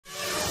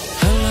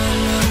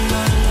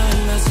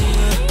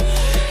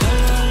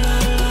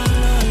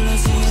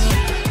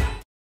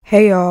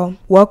Hey y'all,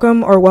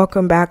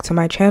 welcome back to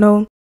my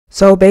channel.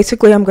 So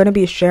basically I'm going to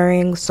be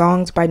sharing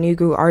songs by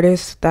Nugu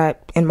artists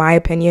that in my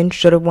opinion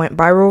should have went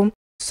viral.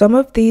 Some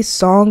of these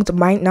songs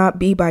might not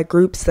be by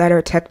groups that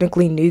are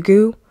technically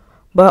Nugu,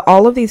 but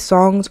all of these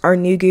songs are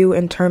Nugu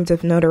in terms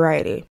of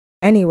notoriety.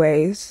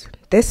 Anyways,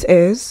 this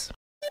is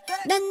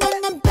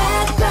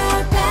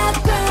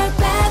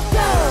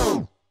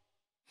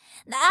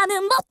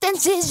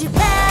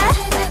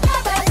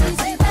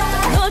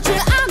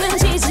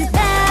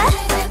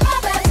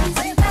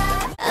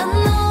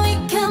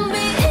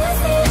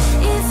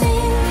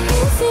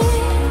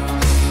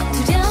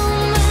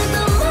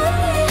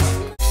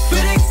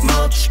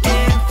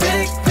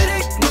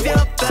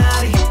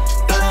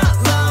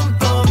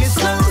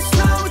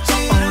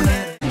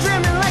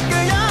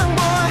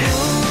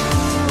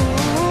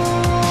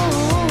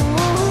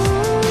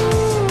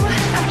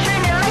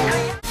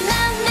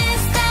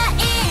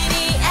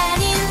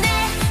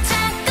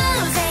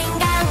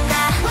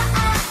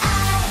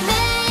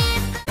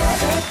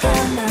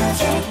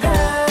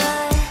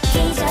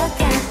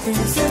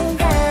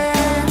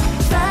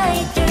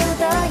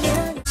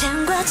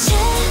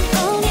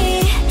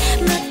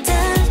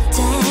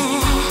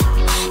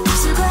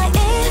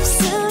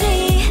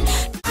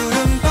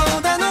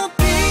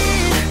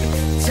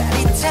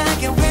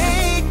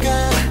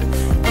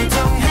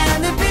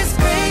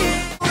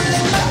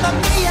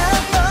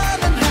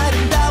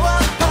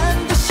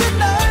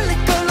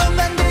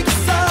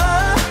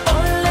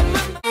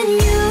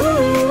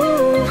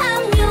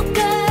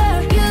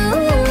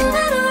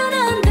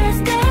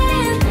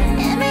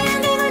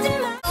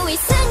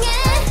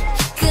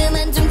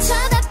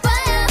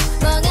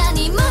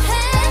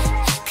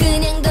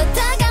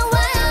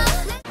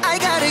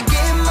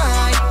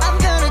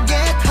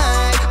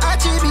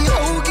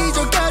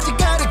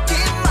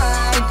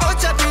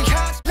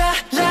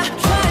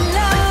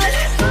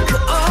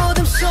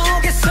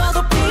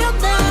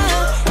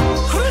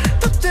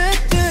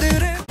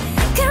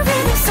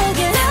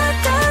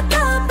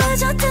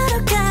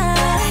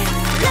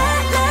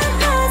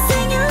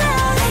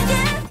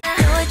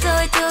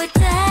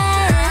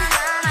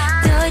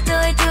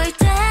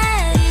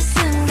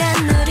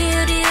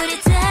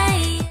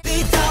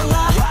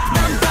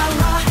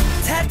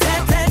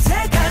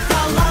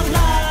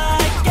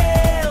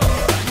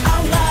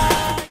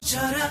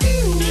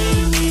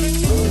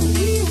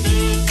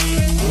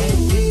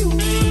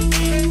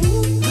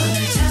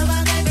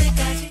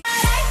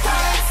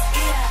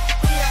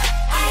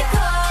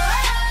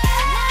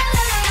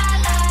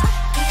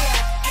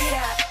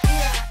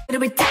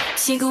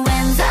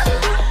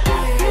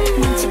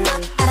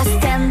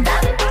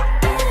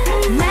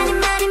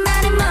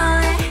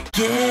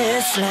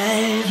Yes,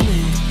 like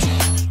me.